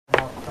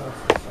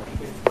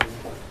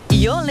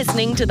You're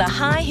listening to the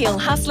High Heel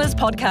Hustlers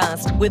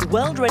podcast with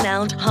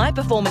world-renowned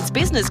high-performance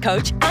business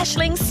coach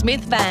Aisling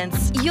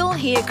Smith-Vance. You'll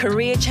hear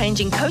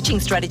career-changing coaching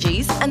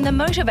strategies and the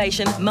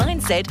motivation,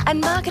 mindset and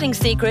marketing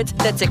secrets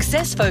that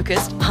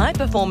success-focused,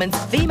 high-performance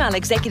female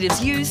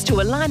executives use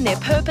to align their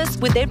purpose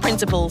with their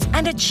principles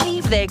and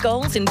achieve their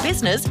goals in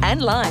business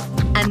and life.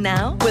 And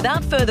now,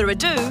 without further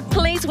ado,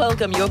 please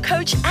welcome your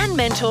coach and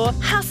mentor,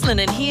 Hustlin'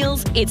 and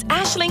Heels, it's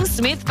Aisling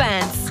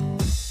Smith-Vance.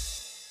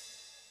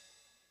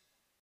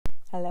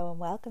 Hello and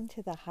welcome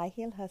to the High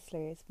Heel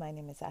Hustlers. My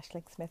name is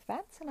Aisling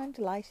Smith-Vance and I'm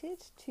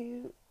delighted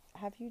to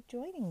have you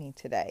joining me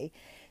today.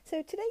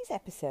 So today's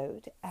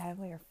episode,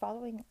 we are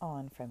following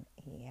on from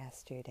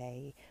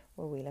yesterday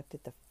where we looked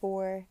at the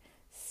 4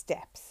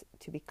 steps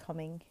to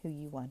becoming who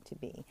you want to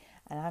be.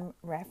 And I'm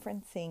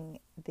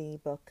referencing the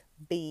book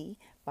Be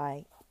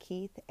by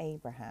Keith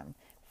Abraham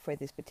for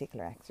this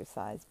particular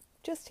exercise,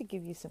 just to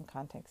give you some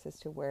context as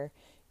to where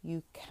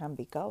you can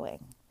be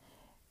going.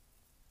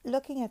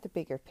 Looking at the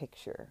bigger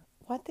picture,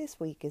 what this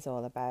week is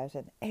all about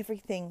and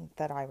everything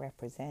that I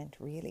represent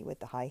really with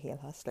the High Heel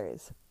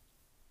Hustlers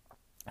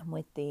and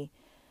with the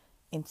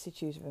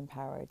Institute of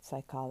Empowered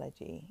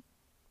Psychology,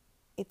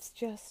 it's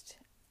just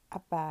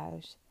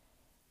about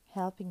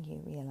helping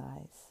you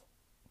realize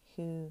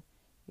who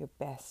your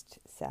best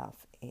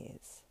self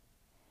is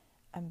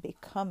and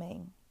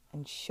becoming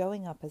and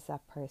showing up as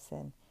that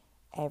person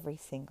every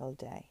single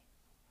day.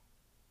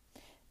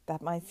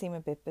 That might seem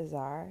a bit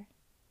bizarre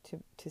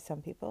to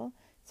some people.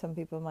 Some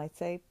people might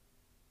say,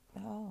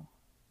 oh,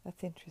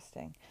 that's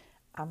interesting.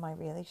 Am I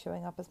really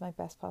showing up as my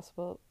best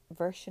possible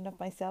version of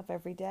myself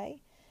every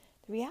day?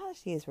 The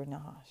reality is we're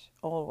not,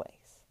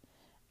 always.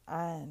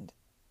 And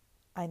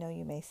I know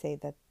you may say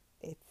that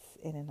it's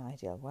in an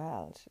ideal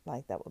world,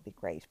 like that would be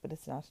great, but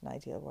it's not an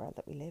ideal world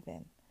that we live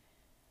in.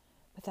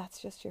 But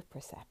that's just your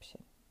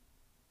perception.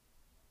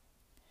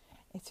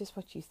 It's just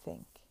what you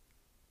think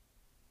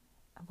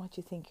and what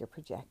you think you're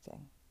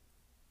projecting.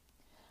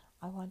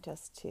 I want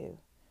us to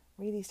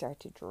really start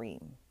to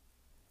dream.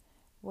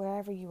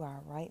 Wherever you are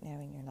right now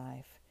in your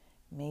life,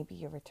 maybe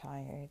you're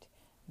retired,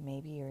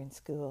 maybe you're in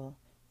school,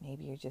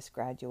 maybe you're just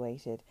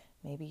graduated,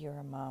 maybe you're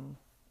a mom,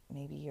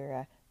 maybe you're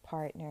a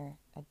partner,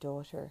 a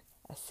daughter,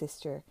 a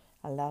sister,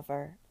 a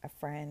lover, a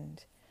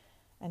friend,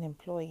 an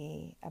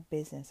employee, a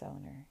business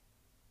owner.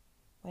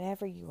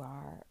 Whatever you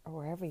are or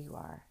wherever you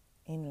are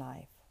in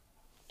life,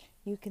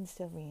 you can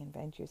still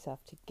reinvent yourself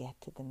to get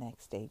to the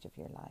next stage of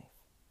your life.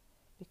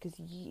 Because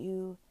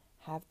you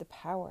have the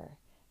power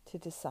to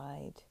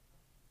decide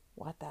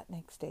what that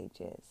next stage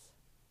is.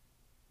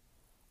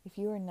 If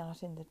you are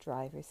not in the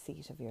driver's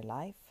seat of your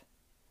life,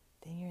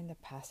 then you're in the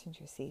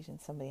passenger seat and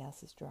somebody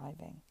else is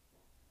driving.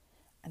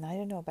 And I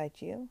don't know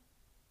about you,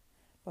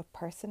 but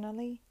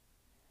personally,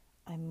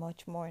 I'm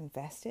much more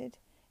invested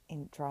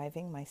in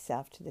driving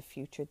myself to the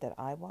future that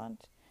I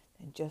want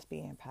than just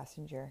being a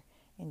passenger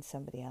in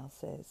somebody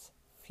else's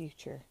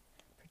future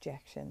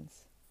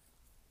projections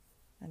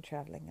and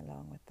traveling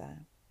along with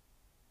that.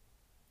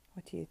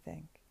 What do you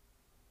think?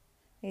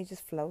 Are you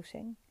just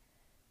floating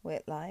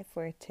with life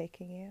where it's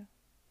taking you?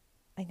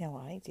 I know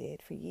I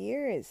did. For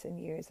years and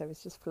years I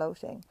was just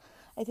floating.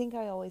 I think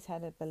I always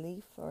had a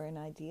belief or an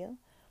ideal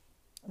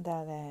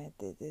that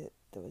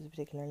there was a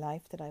particular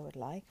life that I would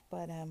like,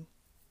 but I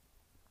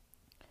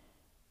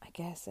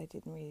guess I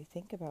didn't really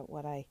think about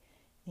what I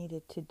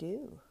needed to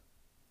do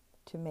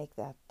to make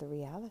that the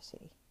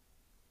reality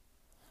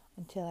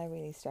until I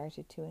really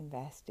started to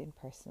invest in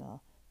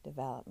personal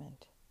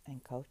development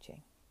and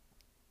coaching.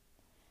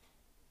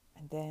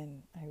 And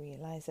then I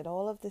realized that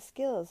all of the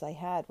skills I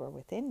had were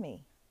within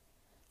me.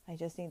 I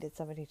just needed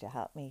somebody to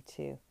help me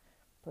to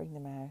bring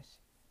them out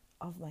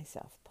of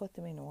myself, put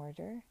them in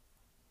order,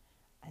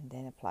 and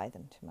then apply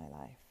them to my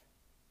life.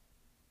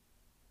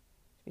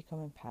 To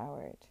become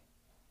empowered.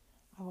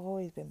 I've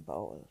always been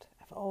bold.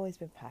 I've always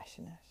been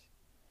passionate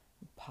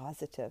and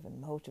positive and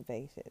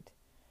motivated.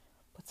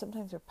 But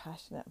sometimes we're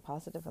passionate and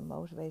positive and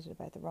motivated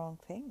about the wrong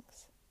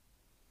things.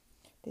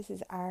 This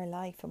is our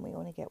life and we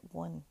only get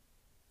one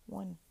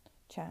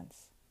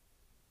chance.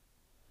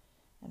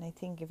 And I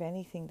think if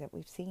anything that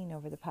we've seen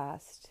over the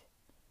past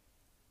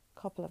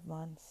couple of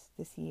months,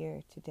 this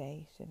year to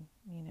date, and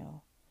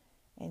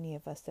any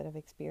of us that have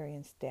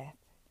experienced death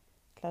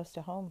close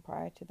to home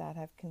prior to that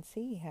can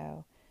see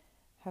how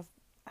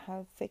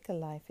fickle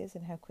life is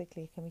and how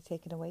quickly it can be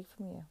taken away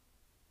from you.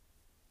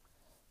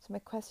 So my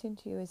question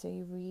to you is, are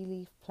you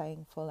really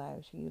playing full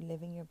out? Are you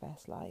living your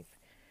best life?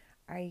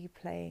 Are you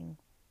playing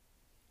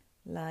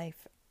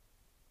life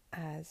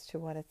as to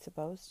what it's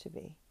supposed to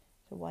be?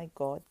 So why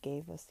God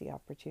gave us the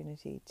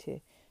opportunity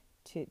to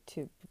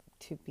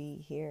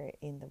be here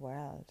in the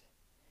world,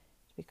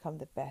 to become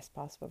the best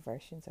possible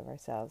versions of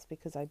ourselves.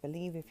 Because I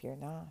believe if you're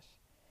not,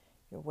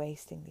 you're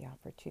wasting the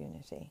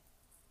opportunity.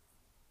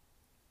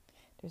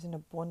 There's an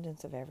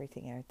abundance of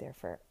everything out there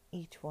for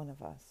each one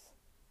of us.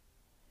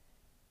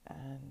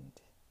 And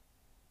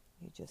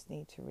you just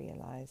need to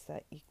realize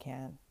that you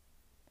can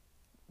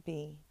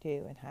be,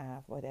 do and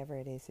have whatever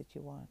it is that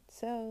you want.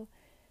 So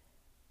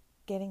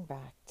getting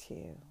back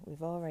to,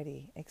 we've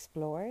already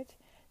explored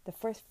the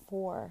first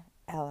 4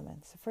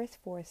 elements, the first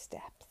 4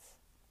 steps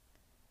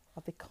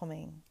of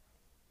becoming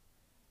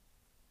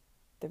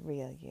the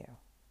real you,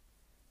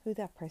 who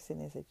that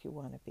person is that you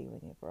want to be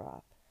when you grow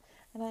up.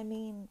 And I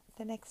mean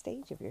the next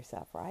stage of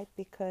yourself, right?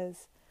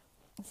 Because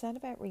it's not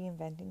about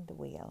reinventing the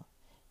wheel.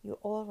 You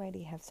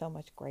already have so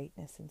much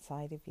greatness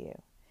inside of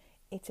you.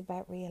 It's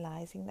about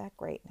realizing that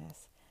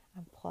greatness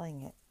and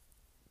pulling it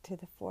to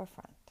the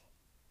forefront.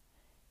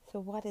 So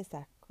what is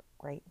that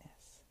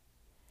greatness?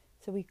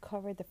 So we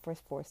covered the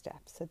first 4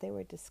 steps. So they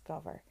were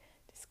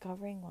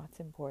discovering what's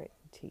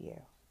important to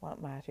you,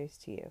 what matters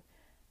to you,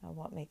 and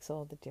what makes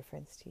all the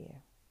difference to you,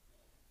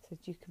 so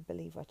that you can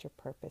believe what your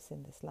purpose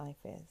in this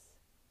life is.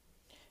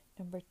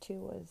 Number 2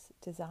 was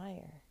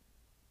desire.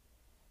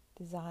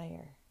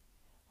 Desire,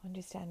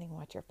 understanding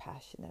what you're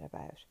passionate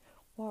about,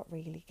 what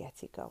really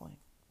gets you going.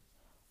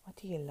 What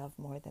do you love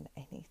more than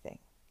anything?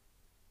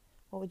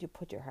 What would you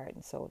put your heart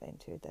and soul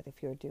into that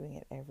if you're doing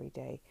it every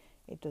day,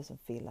 it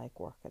doesn't feel like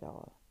work at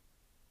all?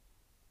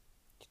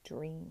 To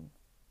dream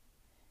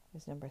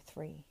was number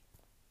 3.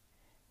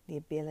 The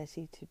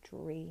ability to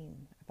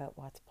dream about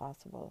what's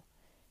possible,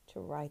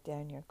 to write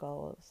down your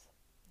goals,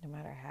 no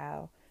matter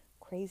how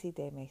crazy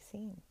they may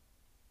seem.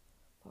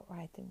 But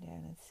write them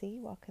down and see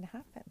what can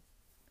happen,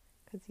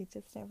 because you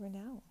just never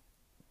know.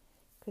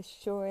 Because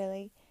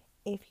surely,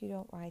 if you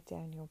don't write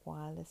down your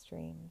wildest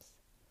dreams,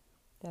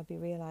 they'll be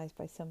realized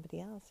by somebody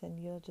else and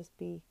you'll just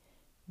be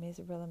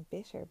miserable and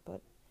bitter.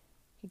 But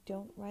if you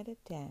don't write it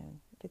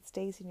down, if it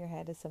stays in your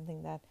head as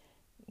something that,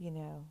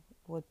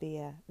 would be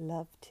a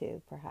love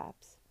to,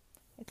 perhaps,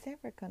 it's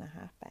never going to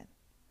happen.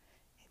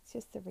 It's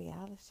just the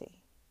reality.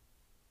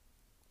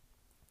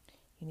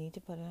 You need to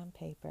put it on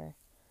paper.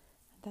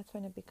 And that's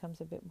when it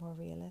becomes a bit more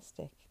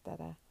realistic, that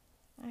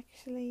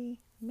actually,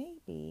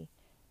 maybe,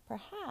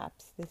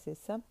 perhaps this is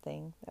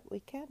something that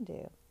we can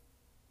do.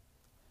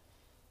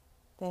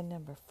 Then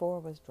number 4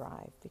 was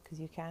drive, because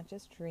you can't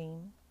just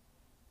dream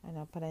and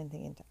not put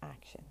anything into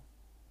action.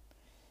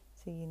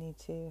 So you need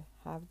to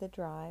have the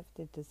drive,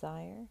 the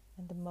desire,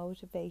 and the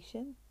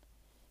motivation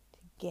to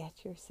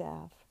get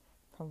yourself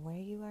from where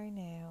you are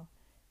now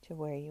to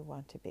where you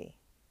want to be.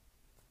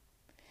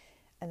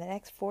 And the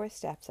next 4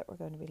 steps that we're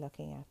going to be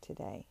looking at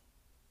today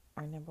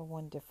are number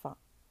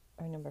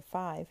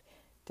 5,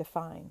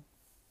 define.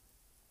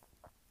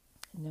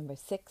 Number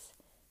 6,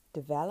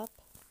 develop.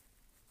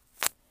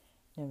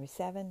 Number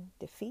 7,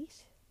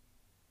 defeat.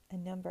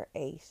 And number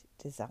 8,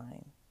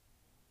 design.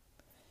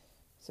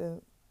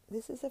 So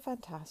this is a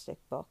fantastic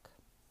book.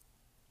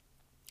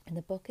 And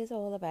the book is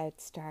all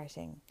about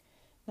starting,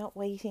 not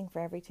waiting for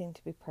everything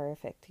to be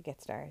perfect to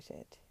get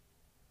started.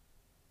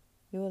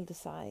 You will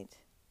decide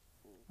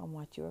on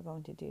what you are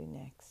going to do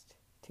next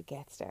to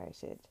get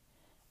started.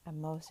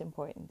 And most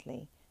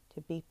importantly,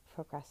 to beat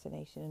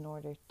procrastination in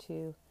order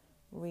to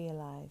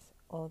realize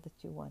all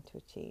that you want to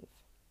achieve.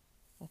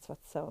 That's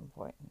what's so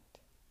important.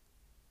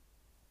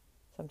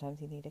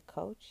 Sometimes you need a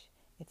coach.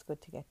 It's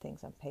good to get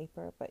things on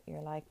paper, but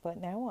you're like, but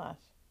now what?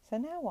 So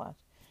now what?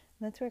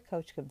 And that's where a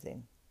coach comes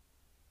in,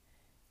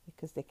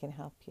 because they can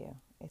help you.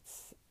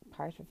 It's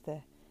part of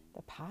the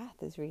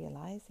path is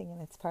realizing,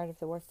 and it's part of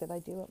the work that I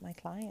do with my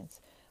clients.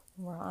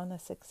 When we're on a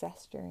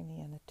success journey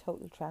and a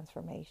total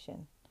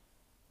transformation,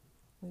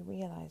 we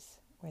realize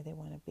where they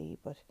want to be,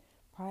 but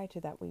prior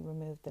to that, we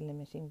remove the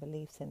limiting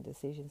beliefs and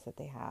decisions that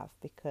they have,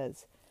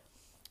 because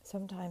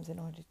sometimes in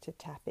order to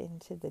tap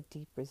into the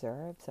deep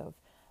reserves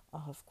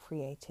of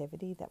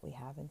creativity that we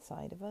have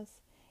inside of us,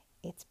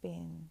 it's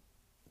been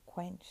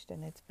quenched,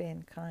 and it's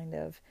been kind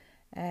of,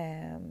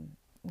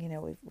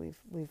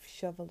 we've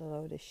shoveled a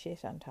load of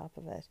shit on top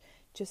of it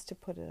just to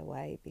put it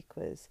away,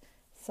 because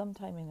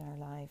sometime in our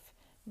life,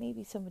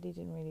 maybe somebody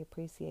didn't really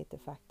appreciate the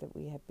fact that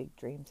we had big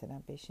dreams and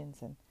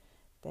ambitions, and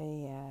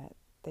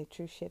they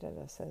threw shit at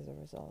us as a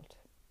result.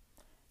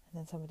 And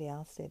then somebody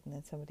else did, and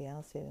then somebody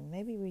else did. And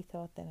maybe we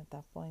thought then at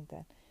that point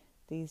that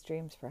these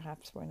dreams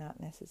perhaps were not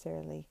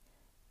necessarily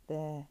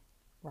the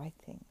right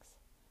things.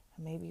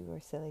 And maybe we were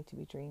silly to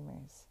be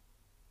dreamers.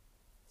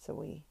 So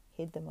we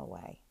hid them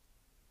away.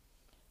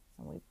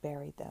 And we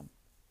buried them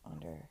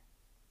under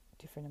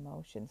different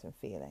emotions and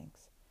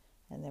feelings.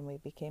 And then we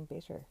became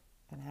bitter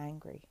and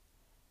angry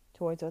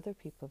towards other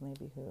people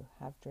maybe who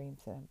have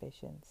dreams and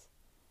ambitions.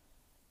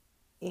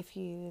 If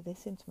you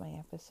listen to my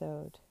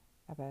episode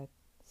about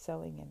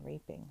sowing and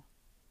reaping,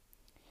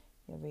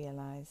 you'll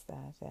realize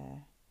that,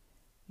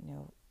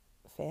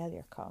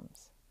 failure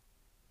comes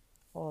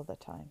all the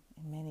time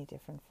in many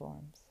different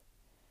forms.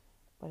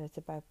 But it's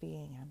about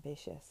being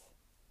ambitious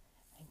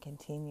and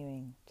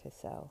continuing to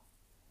sow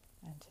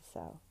and to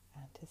sow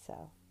and to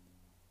sow,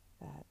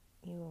 that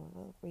you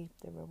will reap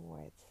the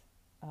rewards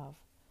of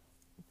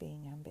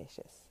being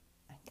ambitious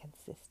and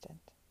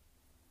consistent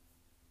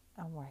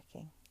and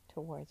working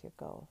towards your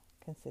goal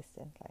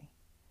consistently,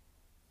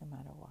 no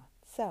matter what.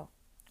 So,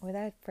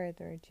 without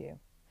further ado,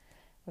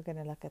 we're going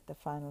to look at the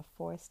final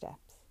 4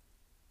 steps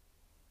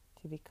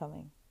to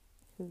becoming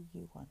who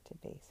you want to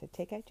be. So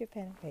take out your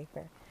pen and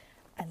paper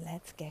and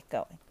let's get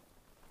going.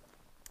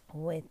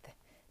 with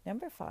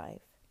number 5,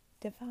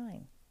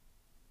 define.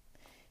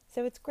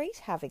 So it's great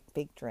having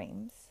big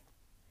dreams,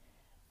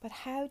 but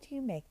how do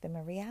you make them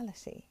a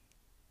reality?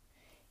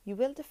 You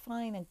will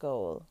define a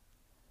goal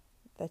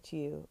that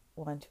you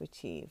want to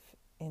achieve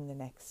in the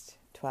next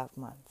 12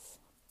 months.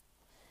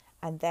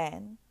 And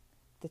then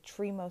the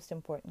 3 most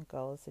important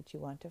goals that you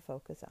want to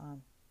focus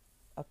on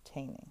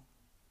obtaining.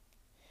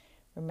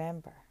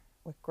 Remember,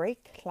 with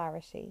great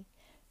clarity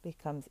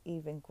becomes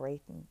even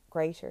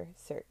greater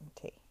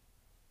certainty.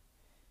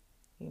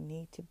 You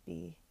need to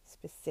be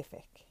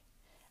specific,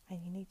 and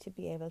you need to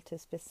be able to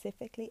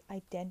specifically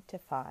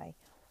identify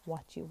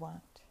what you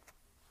want.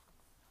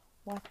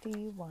 What do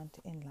you want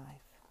in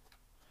life?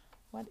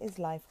 What is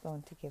life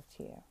going to give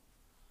to you?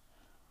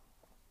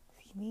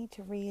 You need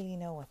to really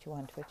know what you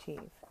want to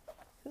achieve.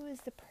 Who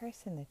is the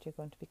person that you're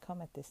going to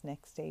become at this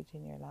next stage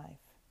in your life?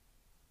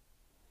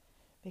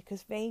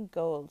 Because vague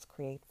goals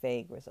create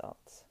vague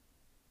results.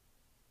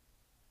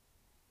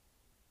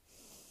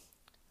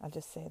 I'll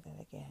just say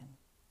that again.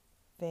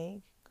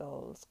 Vague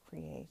goals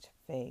create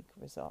vague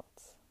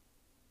results.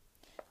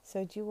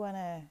 So do you want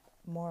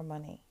more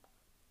money?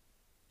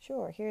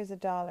 Sure, here's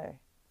 $1.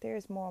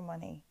 There's more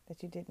money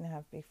that you didn't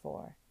have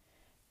before.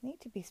 You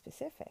need to be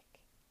specific.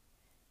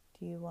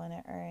 Do you want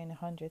to earn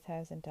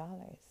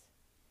 $100,000?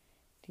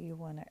 Do you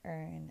want to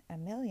earn $1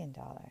 million?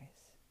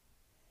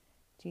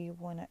 Do you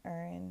want to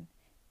earn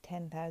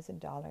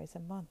 $10,000 a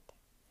month?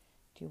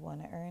 Do you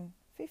want to earn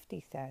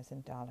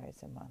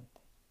 $50,000 a month?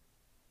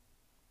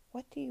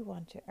 What do you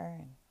want to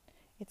earn?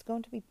 It's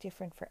going to be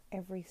different for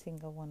every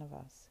single one of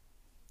us.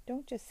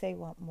 Don't just say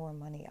want more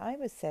money. I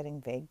was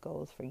setting vague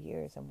goals for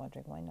years and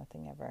wondering why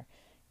nothing ever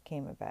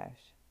came about.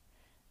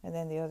 And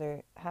then the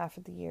other half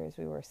of the years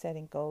we were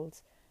setting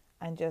goals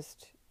and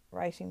just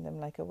writing them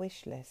like a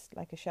wish list,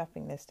 like a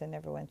shopping list, and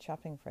never went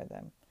shopping for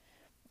them.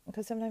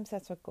 Because sometimes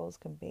that's what goals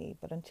can be.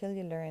 But until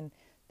you learn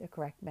the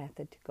correct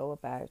method to go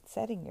about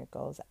setting your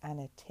goals and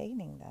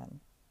attaining them,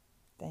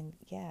 then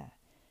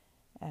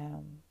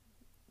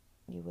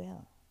you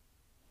will.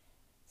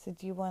 So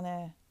do you want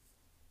to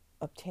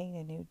obtain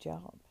a new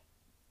job?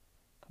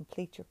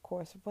 Complete your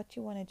course? What do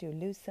you want to do?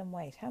 Lose some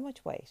weight? How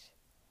much weight?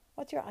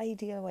 What's your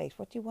ideal weight?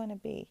 What do you want to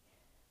be?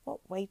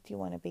 What weight do you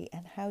want to be?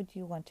 And how do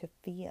you want to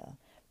feel?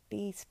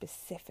 Be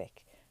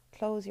specific.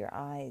 Close your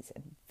eyes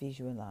and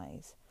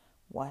visualize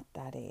what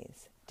that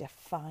is.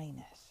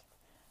 Define it.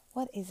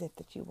 What is it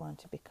that you want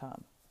to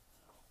become?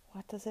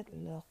 What does it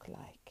look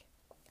like?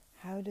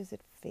 How does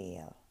it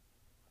feel?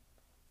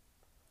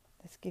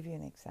 Let's give you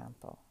an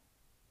example.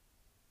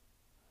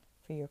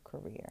 For your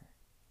career,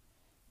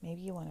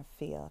 maybe you want to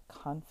feel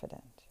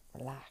confident,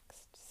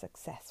 relaxed,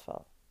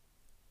 successful.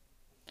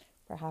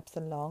 Perhaps a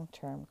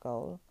long-term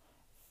goal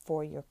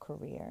for your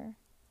career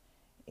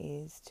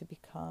is to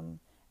become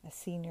a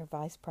senior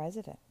vice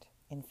president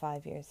in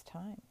 5 years'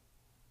 time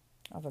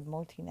of a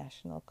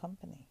multinational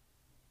company.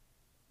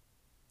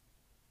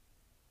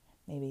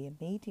 Maybe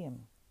a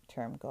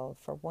medium-term goal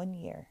for 1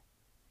 year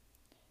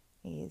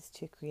is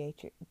to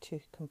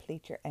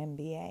complete your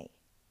MBA.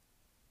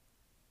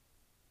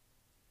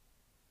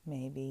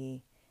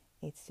 Maybe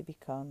it's to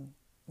become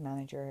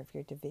manager of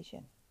your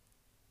division.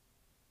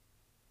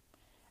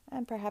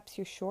 And perhaps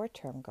your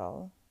short-term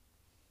goal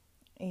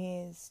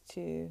is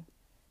to,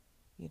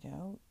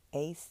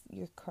 ace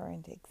your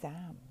current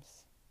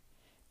exams.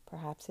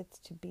 Perhaps it's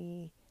to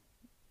be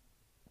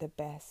the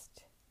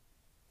best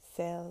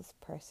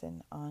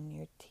salesperson on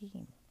your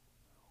team,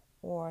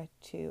 or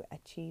to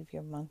achieve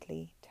your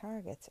monthly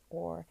targets,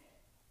 or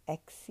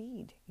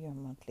exceed your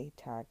monthly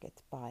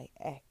targets by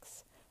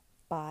X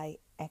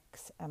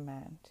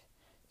amount.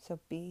 So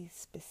be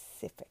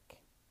specific.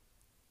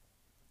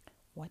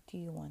 What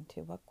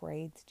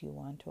grades do you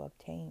want to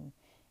obtain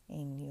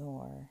in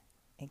your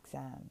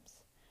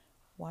exams?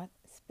 What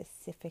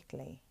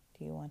specifically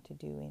do you want to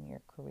do in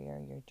your career,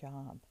 your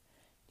job?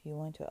 Do you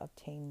want to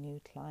obtain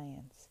new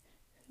clients?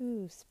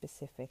 Who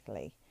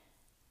specifically?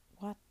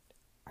 What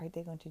are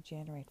they going to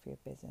generate for your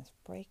business?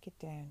 Break it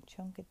down,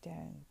 chunk it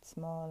down,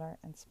 smaller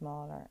and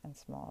smaller and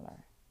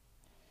smaller.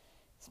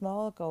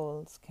 Small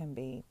goals can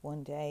be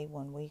 1 day,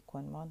 1 week,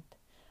 1 month.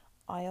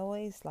 I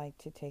always like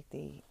to take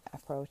the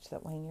approach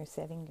that when you're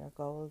setting your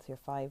goals, your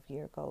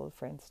 5-year goal,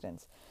 for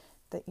instance,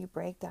 that you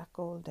break that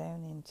goal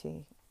down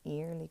into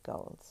yearly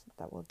goals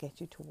that will get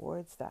you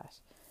towards that.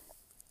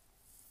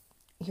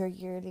 Your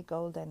yearly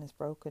goal then is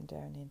broken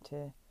down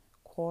into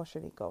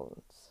quarterly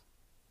goals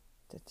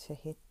to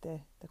hit the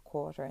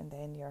quarter, and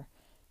then your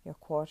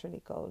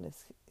quarterly goal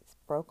is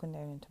broken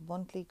down into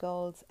monthly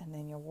goals, and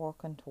then you're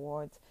working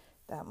towards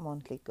that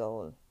monthly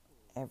goal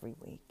every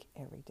week,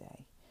 every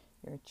day.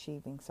 You're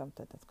achieving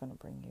something that's going to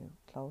bring you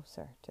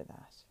closer to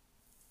that,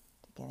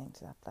 to getting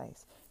to that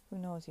place. Who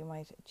knows, you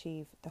might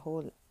achieve the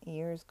whole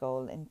year's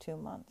goal in 2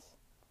 months.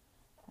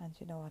 And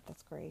you know what,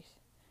 that's great.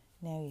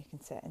 Now you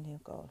can set a new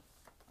goal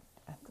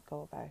and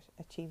go about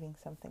achieving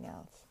something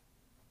else.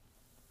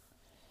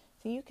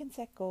 So you can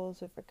set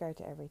goals with regard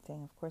to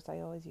everything. Of course, I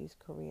always use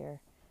career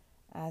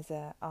as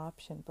an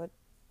option, but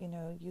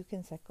you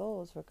can set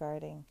goals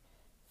regarding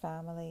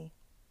family,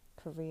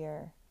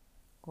 career,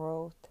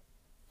 growth,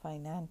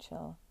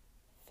 financial,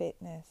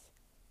 fitness,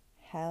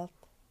 health,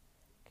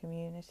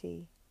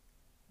 community,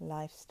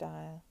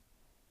 lifestyle,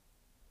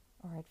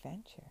 or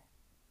adventure,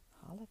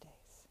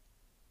 holidays.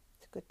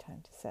 It's a good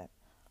time to set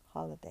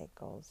holiday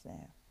goals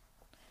now.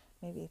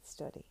 Maybe it's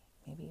study.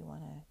 Maybe you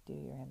want to do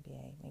your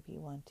MBA. Maybe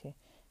you want to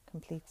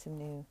complete some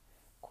new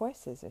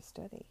courses or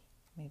study.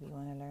 Maybe you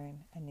want to learn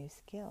a new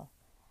skill,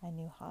 a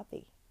new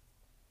hobby.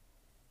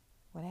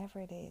 Whatever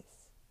it is,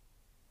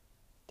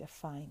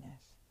 define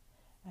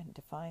it and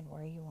define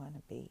where you want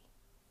to be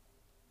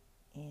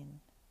in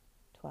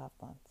 12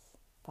 months,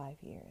 5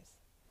 years,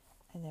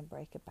 and then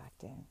break it back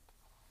down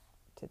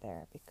to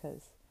there,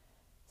 because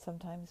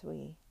sometimes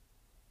we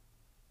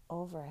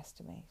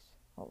overestimate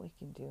what we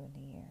can do in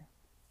a year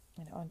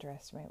and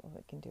underestimate what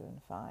we can do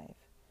in 5.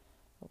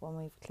 But when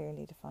we've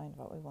clearly defined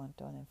what we want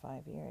done in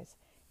 5 years,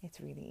 it's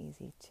really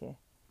easy to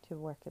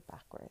work it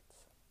backwards.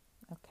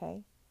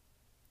 Okay?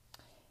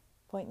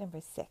 Point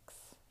number 6,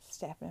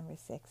 step number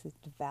 6 is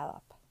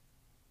develop.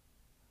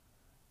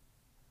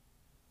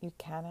 You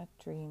cannot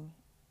dream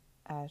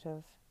out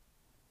of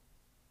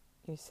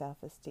your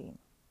self-esteem.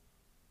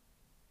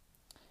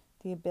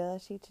 The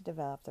ability to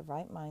develop the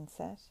right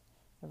mindset,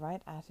 the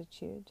right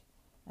attitude,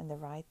 and the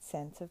right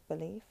sense of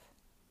belief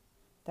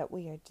that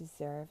we are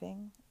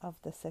deserving of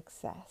the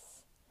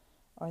success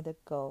or the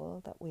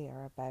goal that we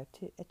are about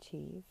to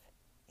achieve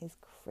is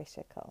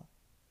critical.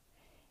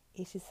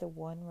 It is the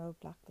one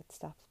roadblock that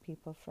stops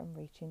people from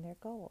reaching their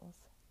goals.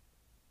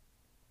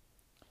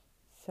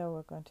 So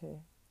we're going to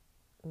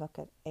look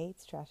at 8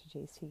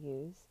 strategies to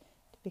use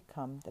to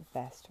become the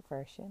best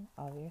version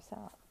of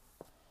yourself.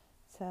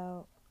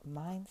 So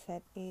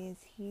mindset is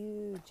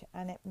huge,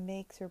 and it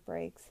makes or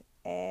breaks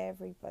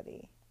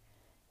everybody.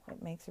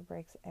 It makes or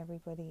breaks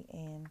everybody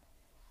in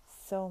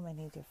so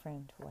many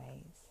different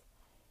ways.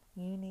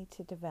 You need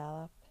to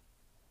develop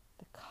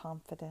the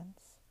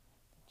confidence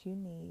that you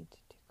need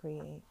to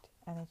create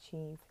and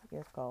achieve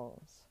your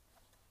goals.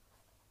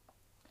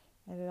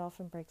 And it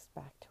often breaks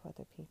back to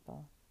other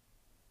people.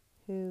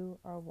 Who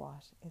or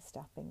what is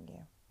stopping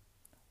you?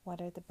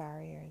 What are the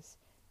barriers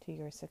to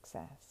your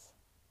success?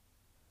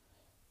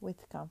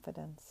 With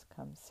confidence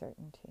comes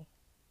certainty.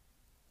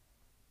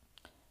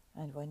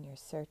 And when you're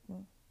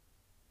certain,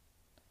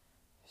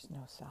 there's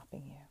no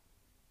stopping you.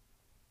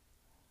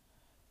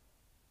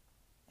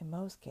 In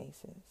most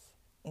cases,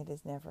 it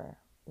is never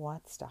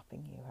what's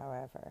stopping you,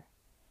 however.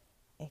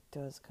 It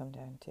does come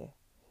down to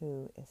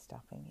who is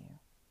stopping you.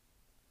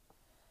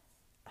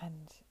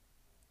 And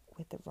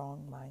with the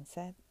wrong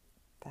mindset,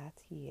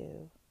 that's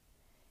you.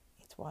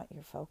 It's what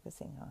you're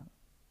focusing on.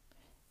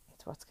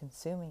 It's what's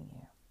consuming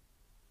you.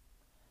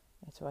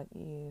 It's what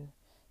you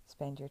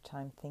spend your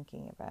time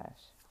thinking about.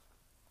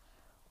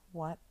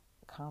 What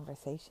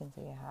conversations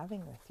are you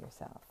having with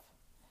yourself?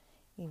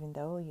 Even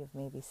though you've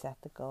maybe set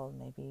the goal,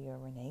 maybe you're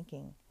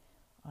reneging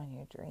on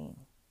your dream.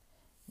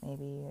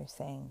 Maybe you're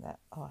saying that,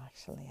 oh,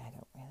 actually, I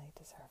don't really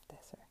deserve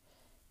this, or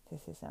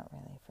this is not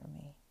really for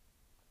me.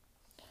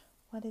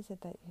 What is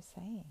it that you're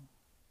saying?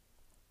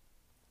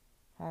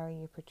 How are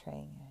you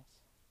portraying it?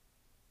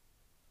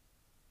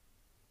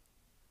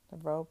 The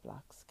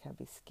roadblocks can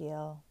be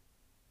skill,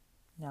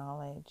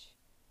 knowledge,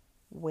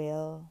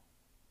 will,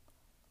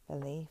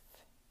 belief.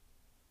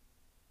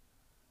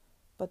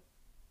 But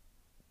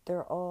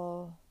they're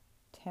all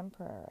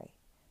temporary,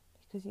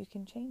 because you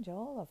can change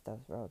all of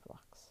those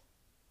roadblocks.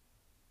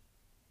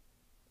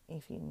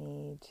 If you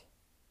need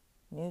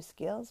new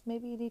skills,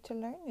 maybe you need to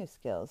learn new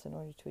skills in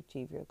order to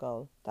achieve your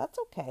goal. That's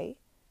okay.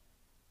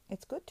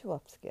 It's good to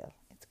upskill.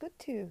 It's good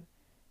to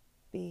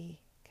be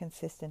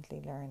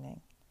consistently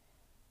learning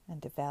and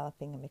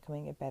developing and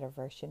becoming a better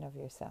version of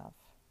yourself.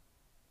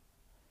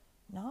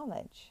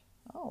 Knowledge.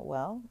 Oh,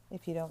 well,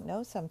 if you don't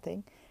know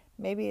something,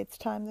 maybe it's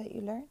time that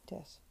you learned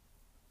it.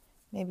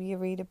 Maybe you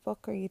read a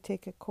book or you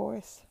take a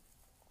course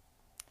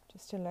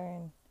just to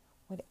learn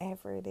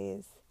whatever it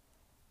is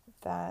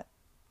that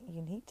you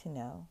need to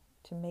know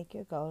to make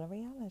your goal a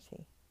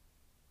reality.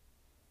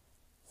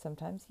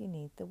 Sometimes you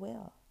need the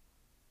will.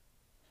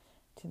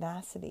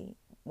 Tenacity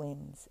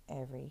wins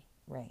every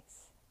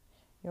race.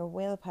 Your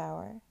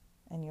willpower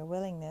and your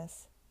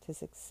willingness to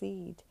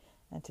succeed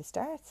and to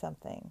start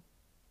something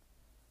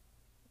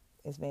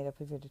is made up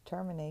of your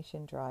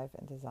determination, drive,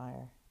 and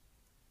desire.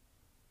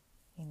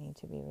 You need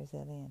to be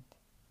resilient.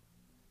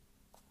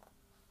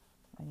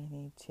 And you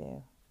need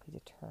to be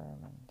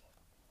determined.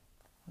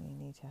 And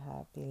you need to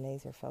be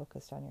laser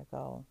focused on your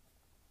goal.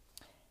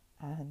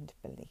 And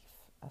belief.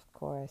 Of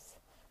course,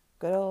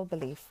 good old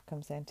belief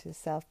comes down to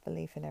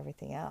self-belief and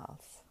everything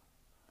else.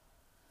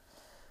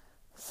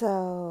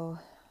 So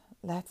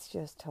let's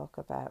just talk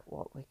about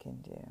what we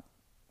can do.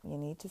 You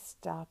need to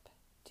stop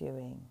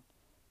doing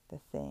the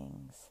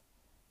things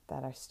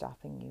that are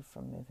stopping you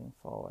from moving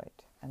forward.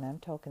 And I'm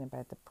talking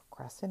about the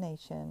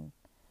procrastination,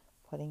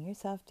 putting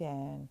yourself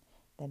down,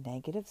 the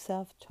negative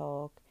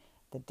self-talk,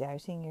 the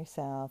doubting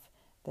yourself,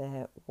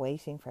 the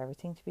waiting for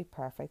everything to be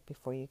perfect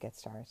before you get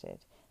started.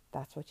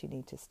 That's what you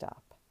need to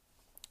stop.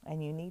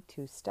 And you need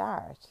to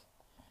start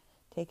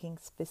taking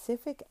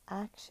specific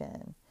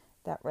action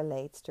that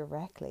relates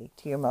directly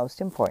to your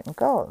most important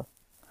goal.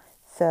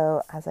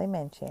 So, as I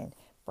mentioned,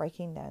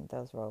 breaking down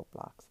those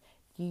roadblocks.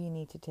 Do you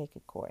need to take a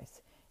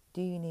course?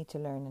 Do you need to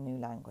learn a new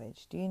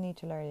language? Do you need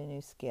to learn a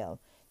new skill?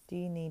 Do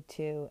you need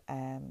to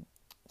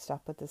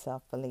stop with the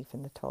self-belief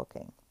and the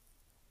talking?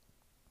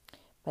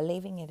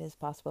 Believing it is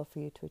possible for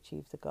you to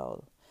achieve the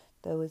goal.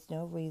 There is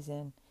no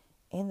reason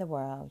in the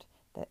world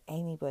that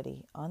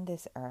anybody on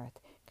this earth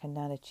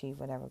cannot achieve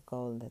whatever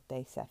goal that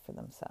they set for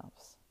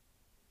themselves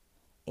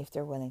if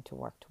they're willing to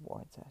work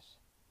towards it.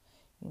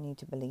 You need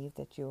to believe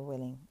that you're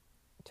willing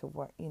to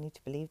work. You need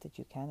to believe that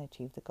you can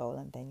achieve the goal,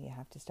 and then you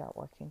have to start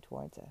working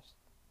towards it.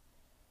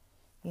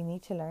 You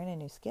need to learn a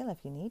new skill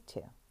if you need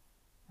to,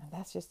 and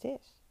that's just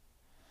it.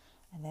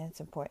 And then it's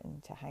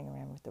important to hang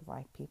around with the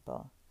right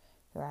people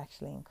who are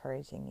actually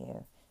encouraging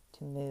you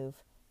to move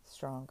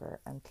stronger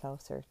and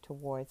closer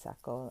towards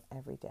that goal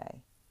every day.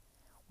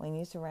 When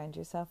you surround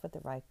yourself with the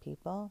right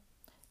people,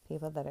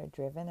 people that are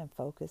driven and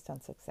focused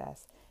on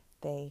success,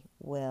 they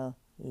will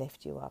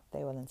lift you up.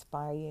 They will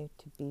inspire you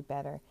to be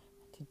better,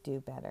 to do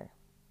better.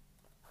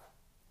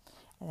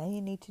 And then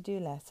you need to do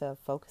less of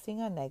focusing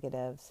on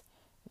negatives,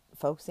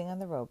 focusing on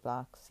the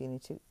roadblocks. You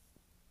need to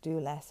do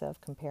less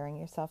of comparing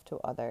yourself to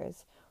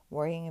others,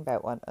 worrying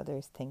about what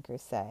others think or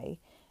say,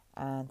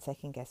 and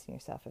second guessing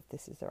yourself if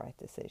this is the right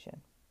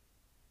decision.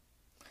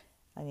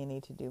 And you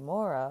need to do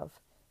more of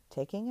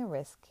taking a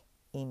risk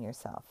in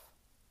yourself,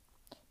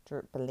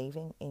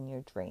 believing in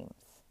your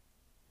dreams,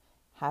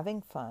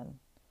 having fun,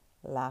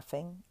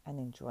 laughing and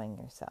enjoying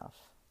yourself.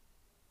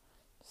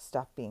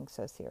 Stop being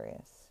so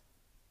serious.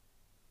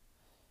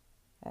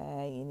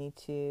 You need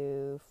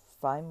to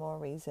find more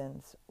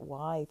reasons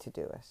why to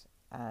do it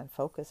and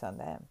focus on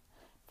them.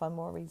 Find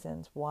more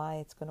reasons why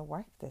it's going to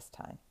work this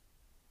time.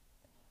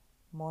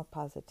 More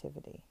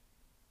positivity.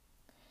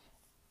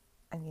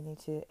 And you need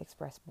to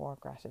express more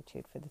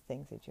gratitude for the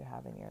things that you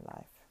have in your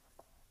life.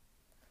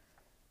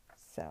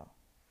 So,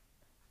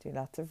 do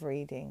lots of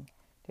reading,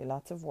 do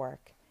lots of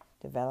work,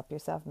 develop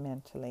yourself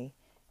mentally,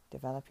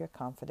 develop your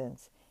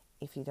confidence.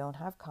 If you don't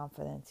have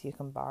confidence, you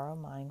can borrow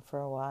mine for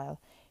a while.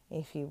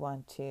 If you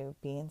want to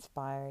be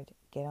inspired,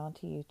 get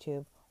onto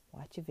YouTube,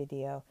 watch a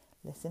video,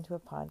 listen to a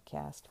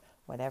podcast,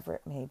 whatever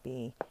it may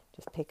be.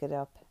 Just pick it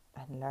up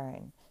and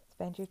learn.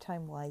 Spend your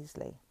time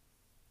wisely.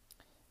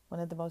 One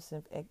of the most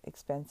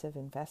expensive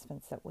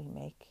investments that we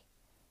make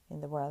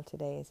in the world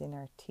today is in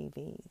our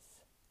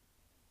TVs.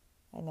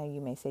 And now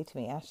you may say to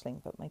me,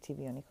 Aisling, but my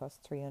TV only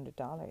costs $300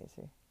 or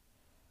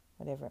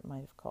whatever it might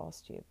have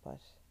cost you.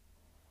 But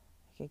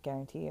I could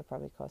guarantee it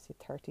probably costs you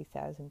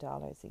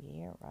 $30,000 a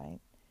year, right?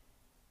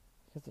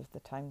 Because of the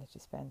time that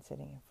you spend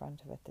sitting in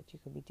front of it, that you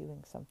could be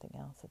doing something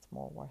else that's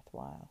more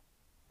worthwhile.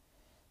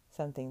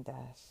 Something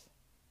that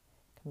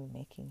can be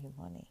making you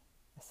money,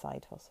 a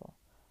side hustle,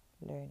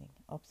 learning,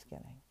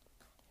 upskilling,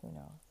 who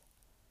knows.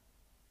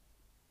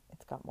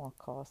 It's got more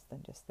cost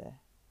than just the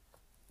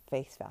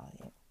face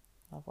value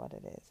of what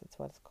it is. It's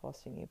what it's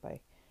costing you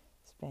by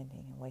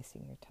spending and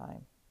wasting your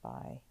time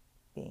by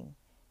being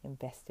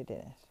invested in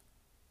it.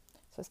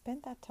 So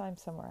spend that time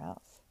somewhere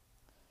else.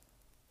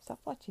 Stop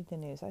watching the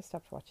news. I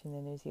stopped watching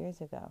the news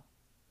years ago.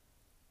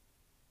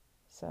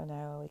 So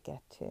now we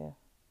get to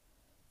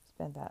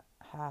spend that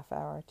half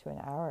hour to an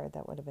hour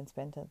that would have been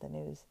spent on the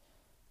news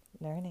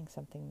learning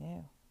something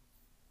new.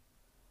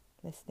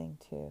 Listening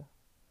to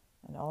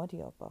an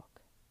audio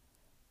book.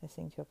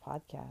 Listening to a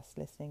podcast.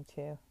 Listening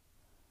to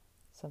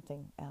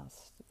something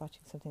else.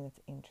 Watching something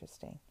that's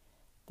interesting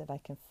that I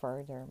can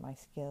further my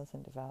skills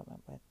and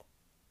development with.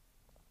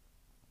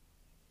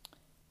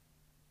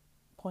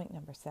 Point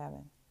number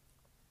 7.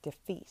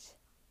 Defeat.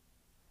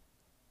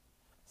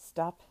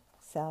 Stop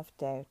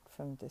self-doubt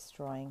from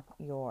destroying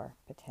your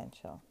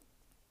potential.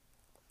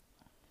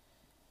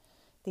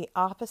 The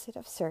opposite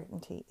of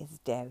certainty is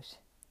doubt.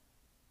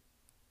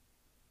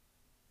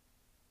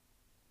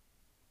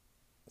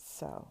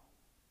 So,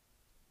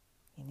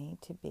 you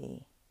need to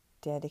be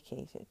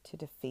dedicated to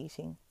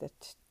defeating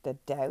the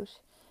doubt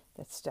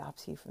that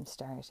stops you from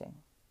starting.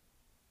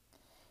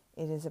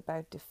 It is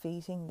about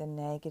defeating the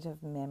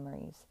negative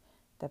memories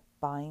that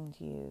bind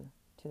you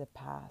to the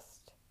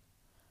past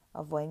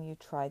of when you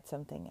tried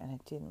something and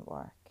it didn't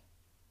work.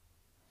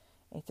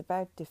 It's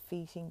about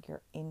defeating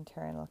your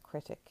internal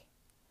critic,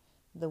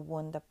 the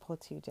one that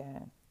puts you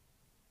down.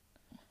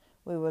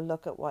 We will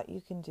look at what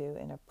you can do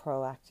in a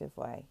proactive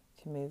way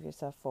to move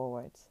yourself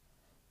forwards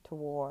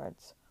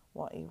towards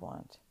what you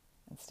want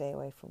and stay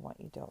away from what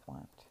you don't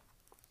want.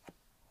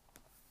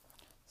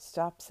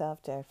 Stop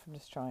self-doubt from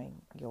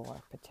destroying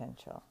your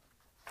potential.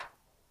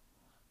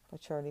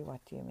 But surely,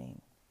 what do you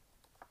mean?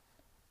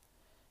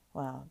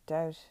 Well,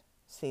 doubt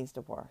sees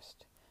the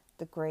worst.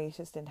 The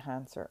greatest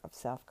enhancer of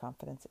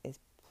self-confidence is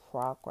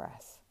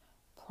progress.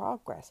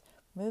 Progress,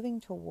 moving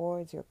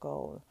towards your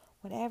goal,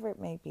 whatever it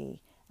may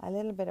be, a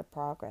little bit of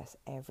progress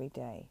every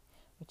day,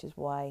 which is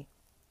why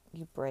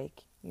you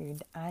break your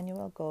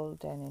annual goal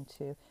down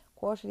into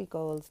quarterly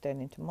goals, down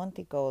into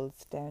monthly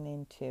goals, down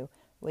into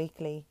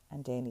weekly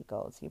and daily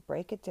goals. You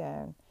break it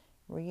down,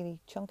 really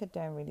chunk it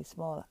down really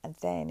small, and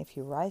then if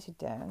you write it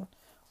down,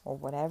 or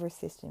whatever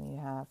system you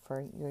have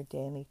for your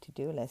daily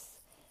to-do lists,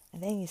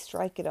 and then you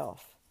strike it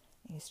off,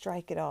 and you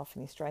strike it off,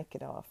 and you strike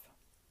it off.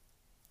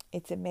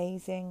 It's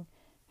amazing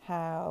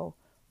how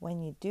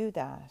when you do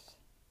that,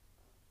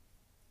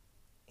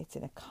 it's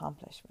an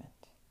accomplishment,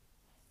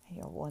 and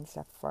you're one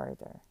step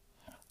further.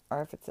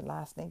 Or if it's the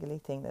last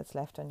niggly thing that's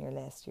left on your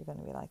list, you're going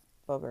to be like,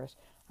 bugger it,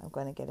 I'm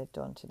going to get it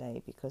done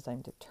today because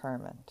I'm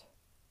determined.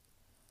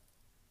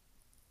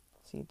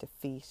 So you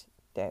defeat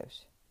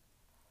doubt.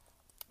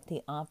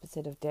 The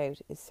opposite of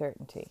doubt is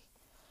certainty.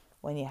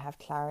 When you have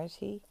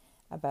clarity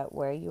about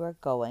where you are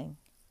going,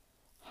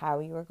 how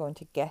you are going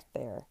to get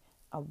there,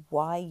 and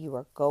why you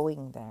are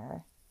going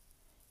there,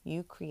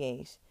 you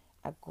create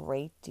a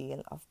great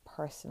deal of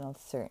personal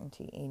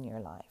certainty in your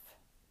life.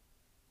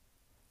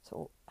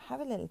 So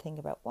have a little think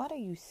about, what are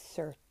you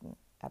certain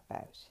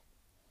about?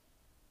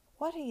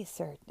 What are you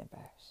certain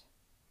about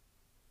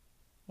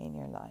in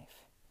your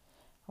life?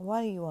 And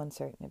what are you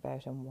uncertain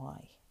about, and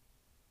why?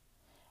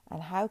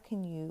 And how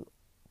can you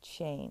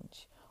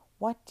change?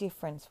 What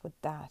difference would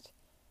that,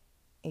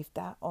 if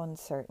that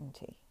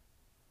uncertainty,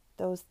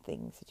 those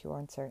things that you're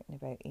uncertain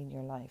about in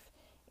your life,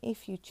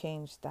 if you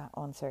change that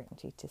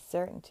uncertainty to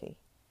certainty,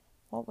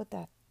 what would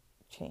that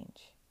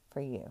change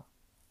for you?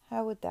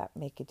 How would that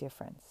make a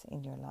difference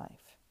in your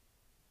life?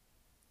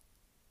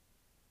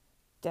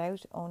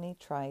 Doubt only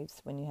thrives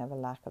when you have a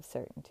lack of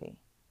certainty.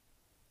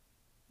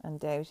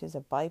 And doubt is a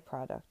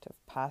byproduct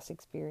of past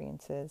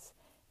experiences,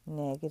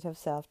 negative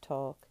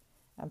self-talk,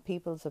 and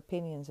people's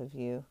opinions of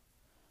you,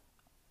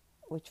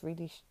 which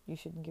really you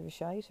shouldn't give a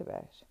shite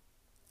about.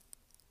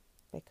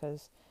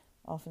 Because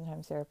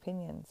oftentimes their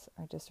opinions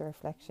are just a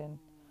reflection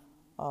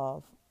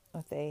of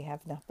what they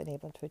have not been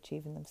able to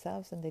achieve in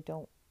themselves, and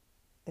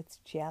it's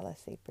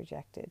jealousy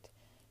projected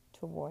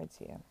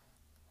towards you.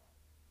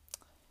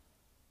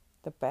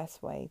 The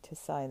best way to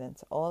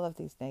silence all of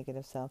these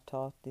negative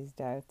self-talk, these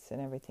doubts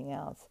and everything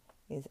else,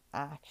 is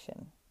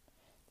action.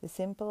 The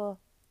simple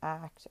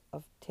act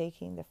of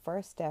taking the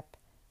first step,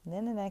 and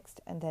then the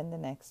next, and then the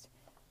next,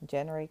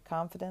 generate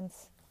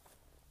confidence,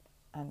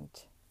 and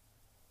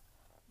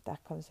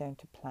that comes down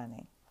to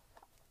planning.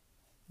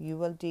 You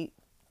will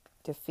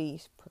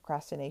defeat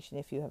procrastination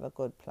if you have a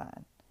good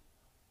plan.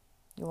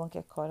 You won't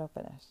get caught up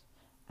in it.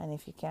 And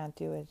if you can't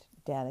do it,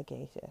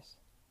 delegate it.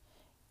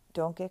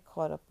 Don't get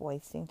caught up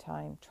wasting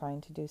time trying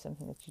to do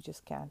something that you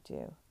just can't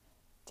do.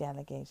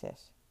 Delegate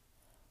it.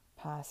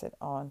 Pass it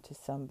on to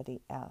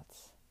somebody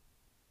else.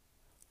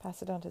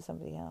 Pass it on to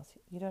somebody else.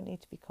 You don't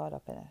need to be caught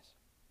up in it.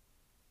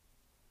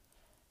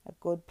 A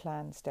good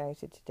plan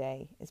started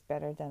today is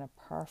better than a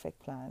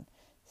perfect plan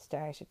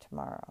started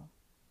tomorrow.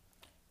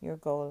 Your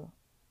goal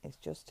is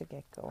just to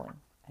get going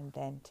and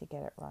then to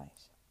get it right.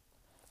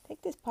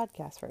 Take this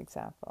podcast, for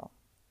example.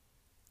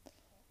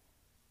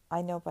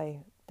 I know by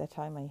the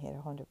time I hit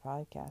 100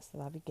 podcasts that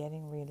I'll be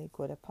getting really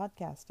good at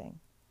podcasting.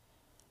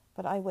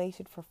 But I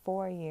waited for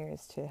 4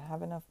 years to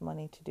have enough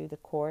money to do the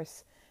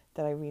course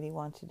that I really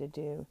wanted to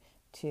do,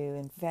 to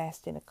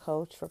invest in a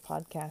coach for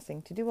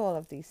podcasting, to do all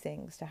of these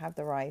things, to have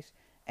the right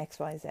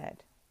XYZ.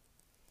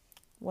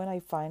 When I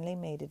finally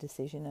made a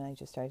decision and I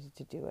just started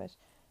to do it,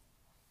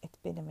 it's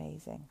been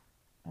amazing.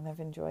 And I've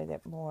enjoyed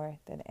it more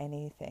than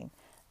anything.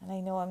 And I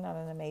know I'm not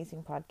an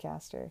amazing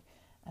podcaster,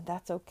 and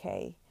that's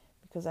okay,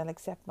 because I'll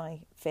accept my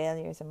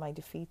failures and my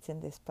defeats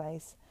in this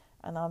place,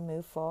 and I'll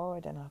move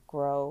forward and I'll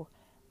grow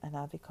and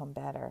I'll become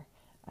better.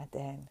 And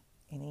then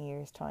in a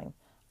year's time,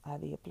 I'll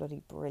be a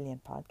bloody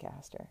brilliant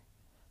podcaster.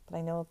 But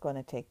I know it's going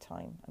to take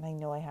time, and I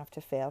know I have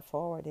to fail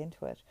forward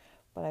into it.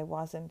 But I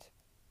wasn't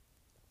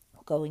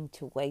going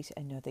to wait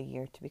another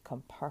year to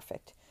become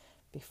perfect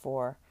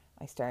before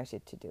I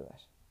started to do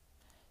it.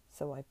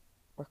 So I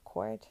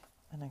record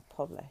and I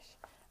publish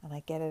and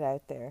I get it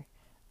out there,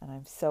 and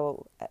I'm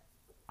so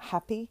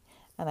happy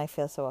and I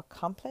feel so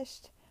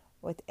accomplished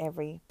with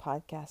every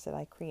podcast that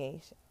I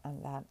create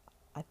and that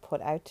I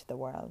put out to the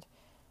world,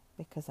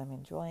 because I'm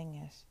enjoying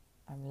it.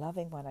 I'm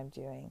loving what I'm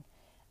doing,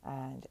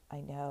 and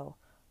I know,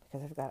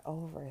 because I've got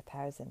over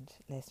 1,000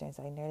 listeners.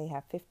 I nearly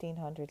have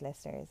 1,500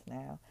 listeners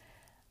now,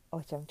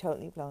 which I'm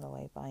totally blown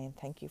away by, and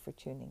thank you for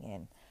tuning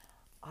in.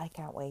 I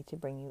can't wait to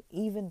bring you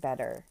even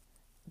better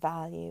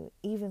value,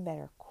 even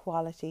better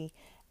quality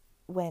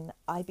when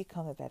I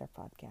become a better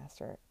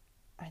podcaster.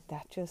 And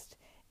that just,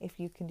 if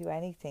you can do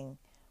anything,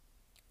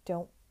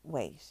 don't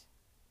wait.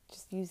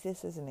 Just use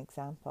this as an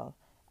example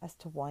as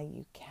to why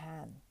you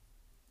can,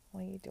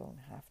 why you don't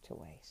have to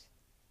wait.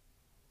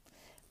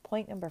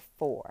 Point number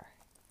 4,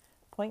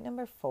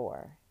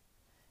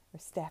 or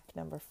step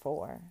number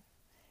 4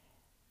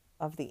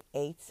 of the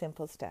 8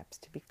 simple steps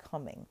to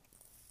becoming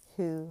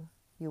who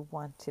you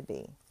want to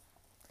be,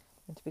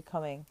 and to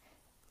becoming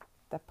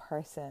the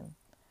person,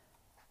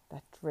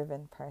 that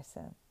driven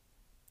person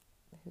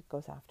who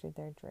goes after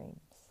their dreams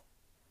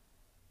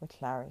with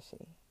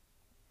clarity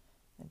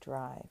and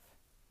drive,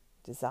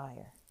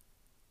 desire,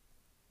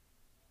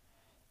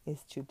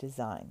 is to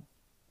design.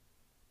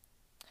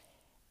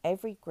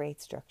 Every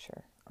great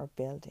structure or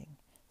building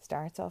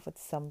starts off with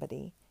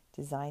somebody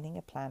designing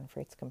a plan for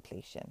its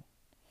completion.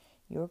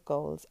 Your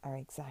goals are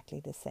exactly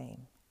the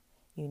same.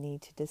 You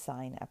need to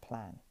design a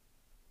plan.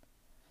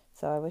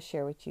 So I will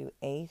share with you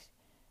a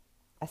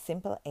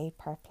simple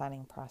 8-part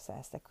planning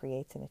process that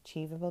creates an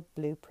achievable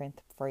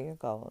blueprint for your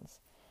goals,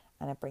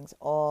 and it brings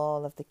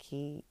all of the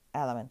key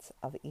elements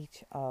of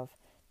each of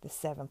the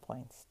 7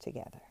 points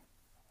together.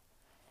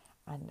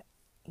 And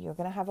you're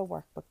going to have a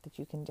workbook that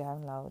you can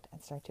download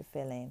and start to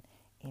fill in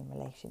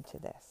relation to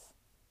this.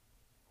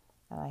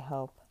 And I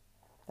hope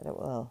that it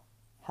will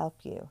help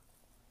you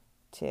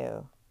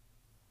to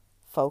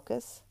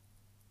focus,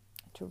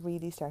 to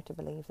really start to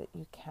believe that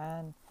you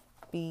can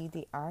be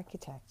the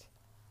architect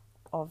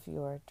of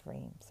your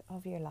dreams,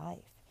 of your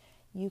life.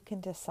 You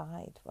can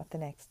decide what the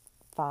next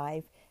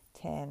 5,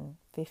 10,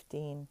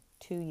 15,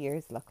 2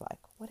 years look like,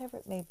 whatever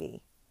it may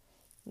be.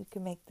 You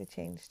can make the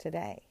change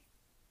today,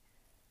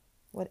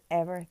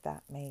 whatever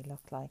that may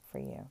look like for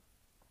you.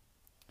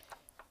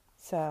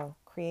 So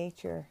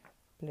create your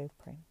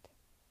blueprint.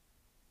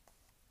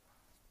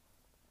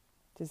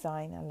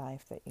 Design a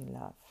life that you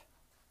love.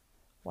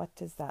 What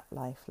does that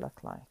life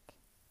look like?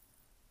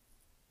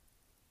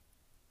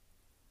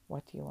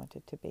 What do you want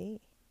it to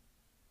be?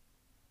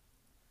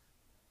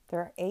 There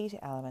are 8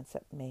 elements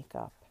that make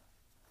up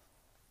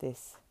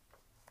this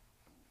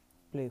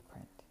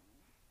blueprint.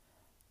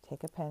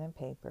 Take a pen and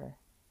paper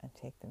and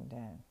take them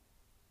down.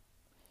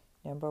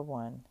 Number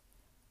 1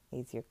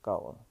 is your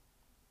goal.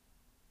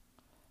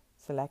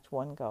 Select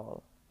one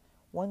goal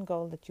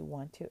that you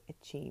want to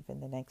achieve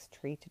in the next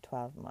 3 to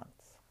 12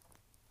 months.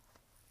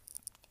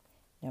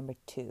 Number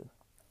 2,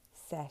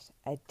 set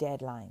a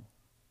deadline.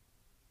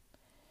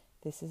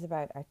 This is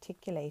about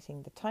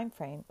articulating the time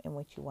frame in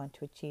which you want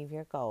to achieve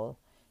your goal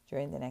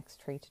during the next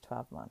 3 to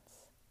 12 months.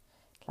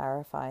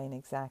 Clarify an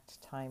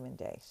exact time and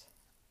date.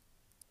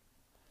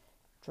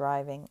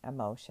 Driving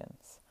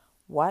emotions.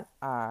 What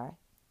are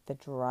the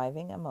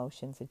driving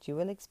emotions that you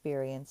will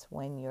experience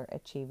when you're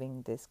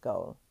achieving this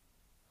goal?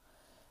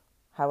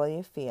 How will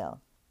you feel?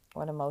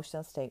 What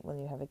emotional state will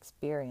you have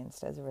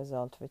experienced as a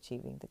result of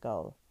achieving the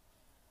goal?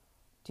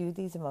 Do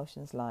these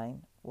emotions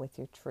line with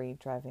your 3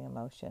 driving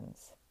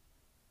emotions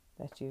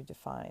that you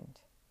defined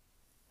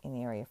in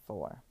area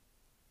 4?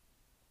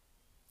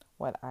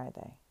 What are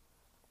they?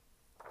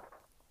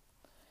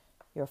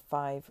 Your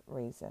 5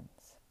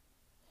 reasons.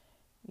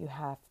 You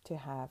have to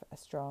have a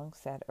strong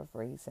set of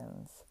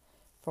reasons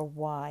for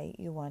why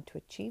you want to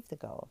achieve the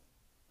goal.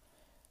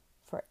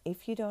 For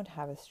if you don't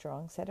have a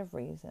strong set of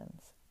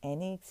reasons,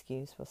 any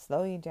excuse will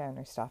slow you down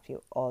or stop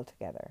you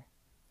altogether.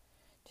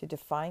 To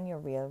define your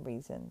real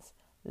reasons,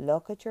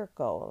 look at your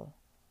goal,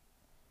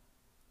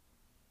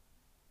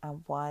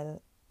 and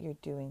while you're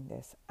doing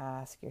this,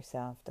 ask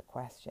yourself the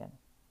question,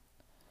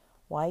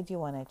 why do you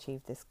want to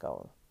achieve this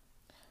goal?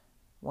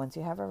 Once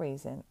you have a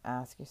reason,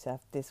 ask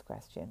yourself this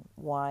question,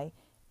 why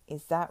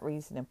is that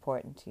reason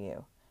important to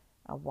you?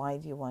 And why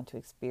do you want to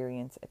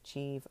experience,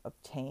 achieve,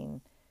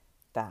 obtain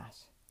that?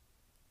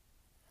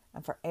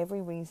 And for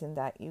every reason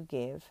that you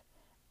give,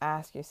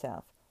 ask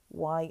yourself,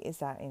 why is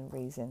that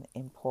reason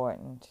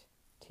important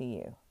to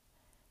you?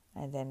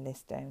 And then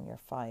list down your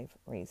 5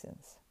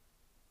 reasons.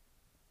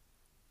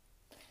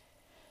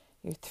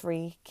 Your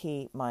 3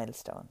 key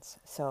milestones.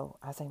 So,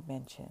 as I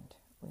mentioned,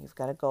 we've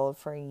got a goal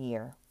for a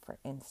year, for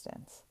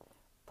instance.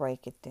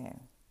 Break it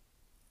down.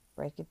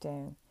 Break it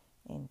down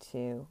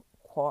into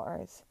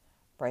quarters.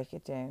 Break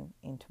it down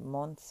into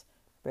months.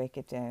 Break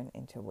it down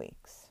into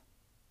weeks.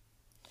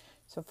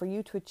 So for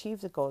you to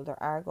achieve the goal,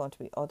 there are going to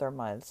be other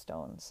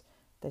milestones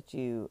that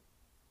you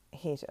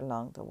hit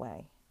along the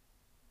way.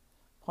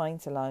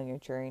 Points along your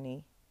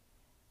journey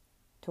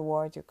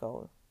towards your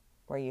goal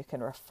where you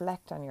can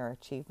reflect on your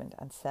achievement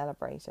and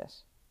celebrate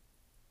it.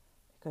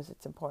 Because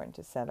it's important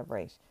to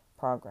celebrate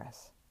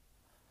progress.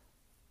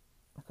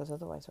 Because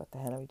otherwise, what the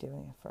hell are we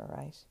doing it for,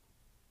 right?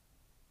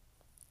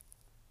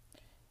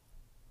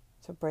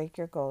 So break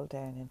your goal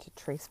down into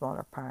 3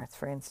 smaller parts.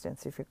 For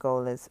instance, if your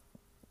goal is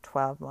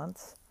 12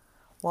 months,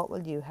 what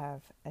will you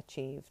have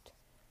achieved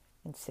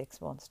in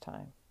 6 months'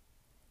 time,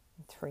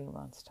 in 3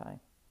 months' time,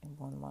 in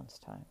 1 month's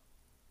time?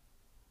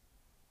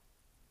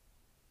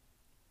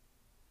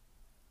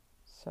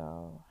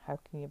 So how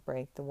can you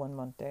break the 1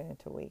 month down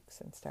into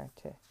weeks and start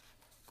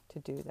to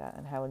do that?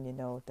 And how will you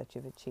know that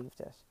you've achieved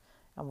it?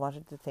 And what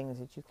are the things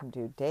that you can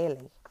do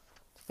daily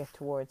to get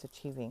towards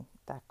achieving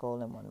that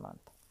goal in 1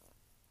 month?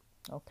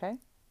 Okay?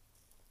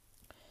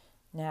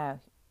 Now,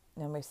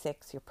 number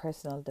 6, your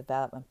personal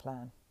development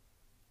plan.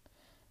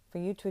 For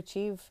you to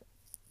achieve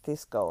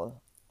this goal,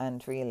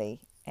 and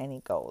really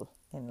any goal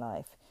in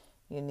life,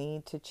 you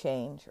need to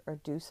change or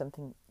do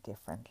something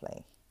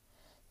differently.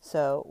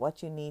 So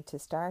what you need to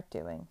start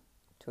doing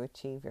to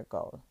achieve your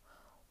goal?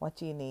 What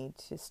do you need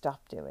to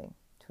stop doing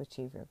to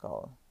achieve your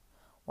goal?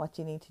 What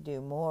do you need to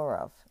do more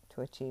of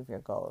to achieve your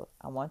goal?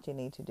 And what do you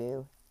need to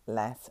do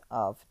less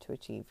of to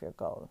achieve your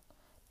goal?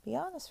 Be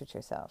honest with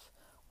yourself.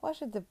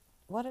 What are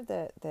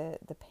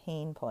the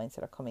pain points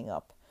that are coming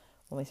up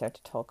when we start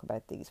to talk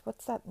about these?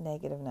 What's that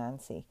negative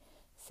Nancy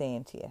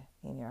saying to you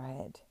in your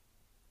head?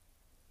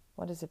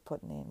 What is it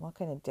putting in? What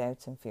kind of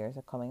doubts and fears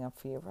are coming up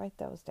for you? Write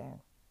those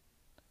down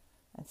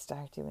and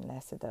start doing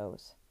less of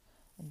those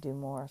and do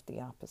more of the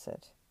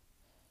opposite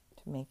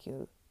to make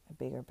you a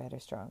bigger, better,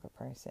 stronger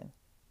person.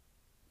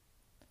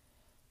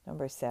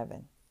 Number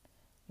 7,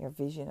 your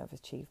vision of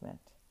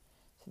achievement.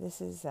 So this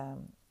is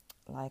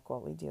like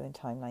what we do in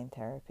timeline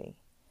therapy.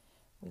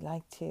 We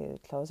like to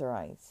close our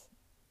eyes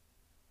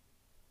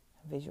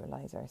and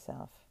visualize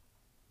ourselves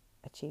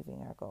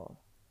achieving our goal.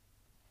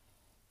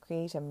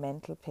 Create a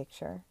mental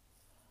picture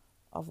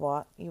of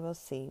what you will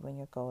see when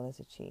your goal is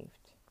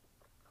achieved.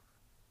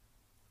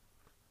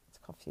 It's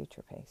called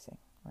future pacing,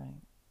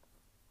 right?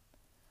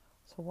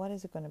 So what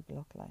is it going to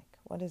look like?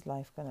 What is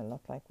life going to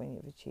look like when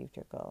you've achieved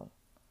your goal?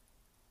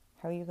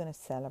 How are you going to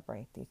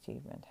celebrate the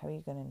achievement? How are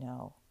you going to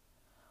know?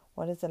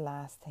 What is the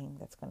last thing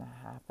that's going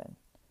to happen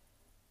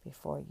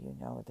before you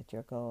know that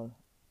your goal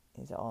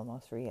is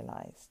almost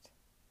realized?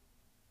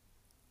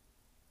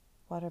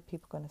 What are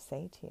people going to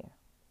say to you?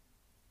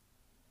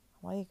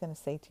 What are you going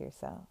to say to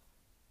yourself?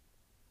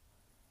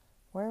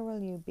 Where will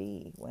you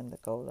be when the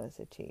goal is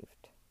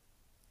achieved?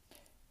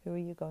 Who are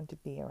you going to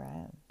be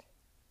around?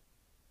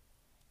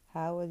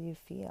 How will you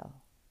feel?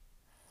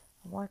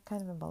 And what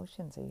kind of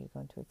emotions are you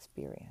going to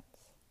experience?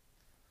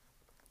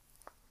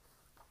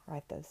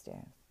 Write those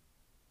down.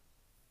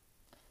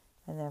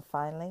 And then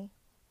finally,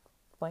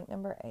 point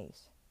number 8,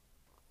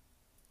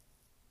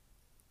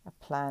 a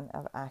plan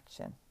of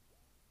action.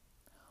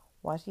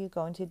 What are you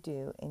going to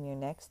do in your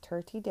next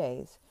 30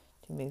 days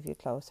to move you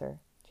closer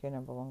to your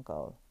number 1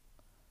 goal?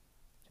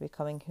 To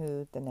becoming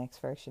who the next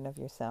version of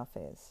yourself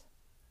is.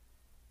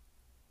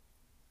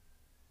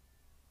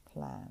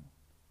 Plan,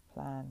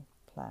 plan,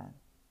 plan.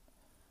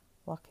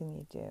 What can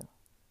you do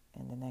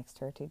in the next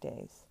 30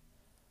 days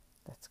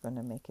that's going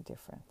to make a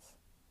difference?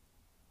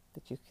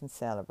 That you can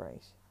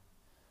celebrate.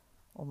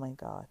 Oh my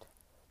God,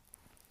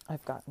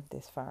 I've gotten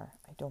this far.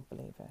 I don't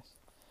believe it.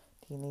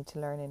 Do you need to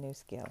learn a new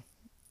skill?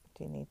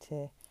 Do you need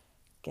to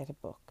get a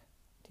book?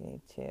 Do you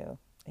need to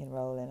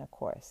enroll in a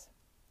course?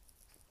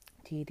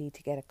 Do you need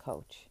to get a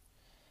coach?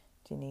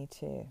 Do you need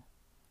to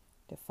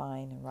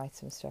define and write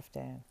some stuff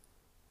down?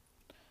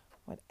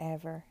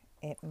 Whatever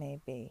it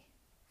may be,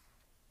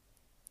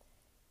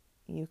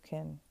 you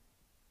can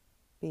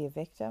be a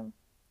victim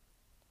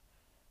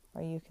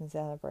or you can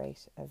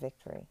celebrate a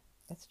victory.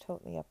 It's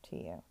totally up to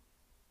you.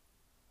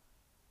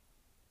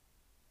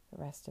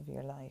 The rest of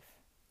your life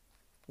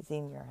is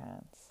in your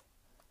hands,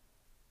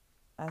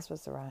 as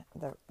was the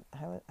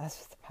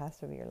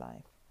past of your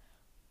life.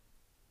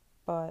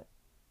 But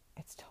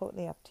it's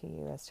totally up to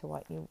you as to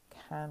what you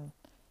can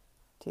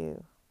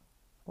do,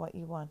 what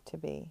you want to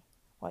be,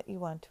 what you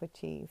want to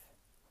achieve.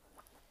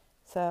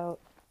 So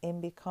in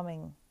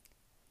becoming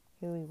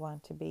who we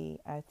want to be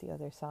out the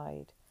other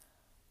side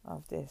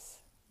of this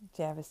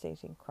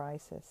devastating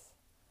crisis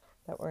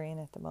that we're in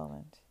at the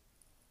moment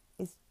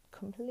is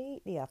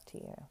completely up to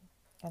you.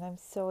 And I'm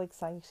so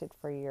excited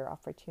for your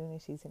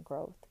opportunities and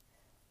growth.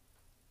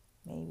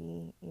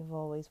 Maybe you've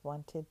always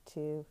wanted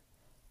to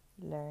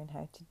learn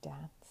how to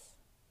dance.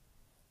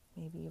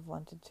 Maybe you've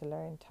wanted to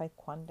learn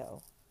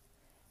Taekwondo.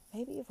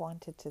 Maybe you've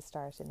wanted to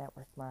start a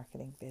network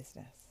marketing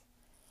business.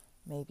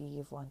 Maybe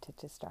you've wanted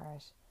to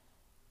start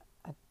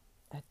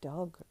a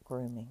dog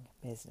grooming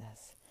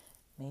business.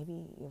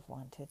 Maybe you've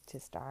wanted to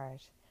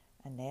start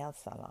a nail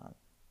salon.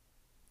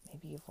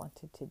 Maybe you've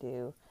wanted to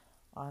do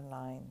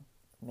online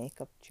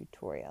makeup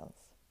tutorials.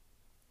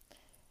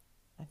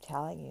 I'm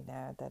telling you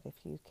now that if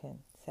you can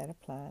set a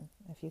plan,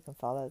 if you can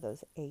follow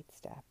those 8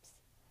 steps,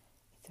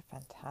 it's a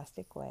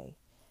fantastic way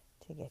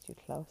to get you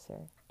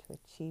closer to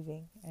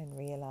achieving and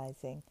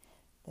realizing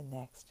the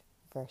next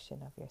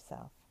version of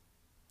yourself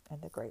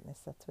and the greatness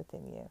that's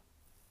within you.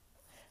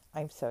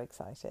 I'm so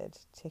excited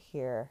to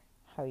hear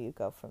how you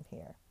go from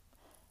here.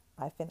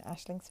 I've been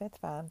Aisling Smith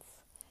Vance,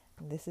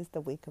 and this is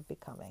the Week of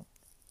Becoming.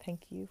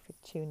 Thank you for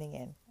tuning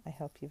in. I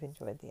hope you've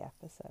enjoyed the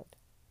episode.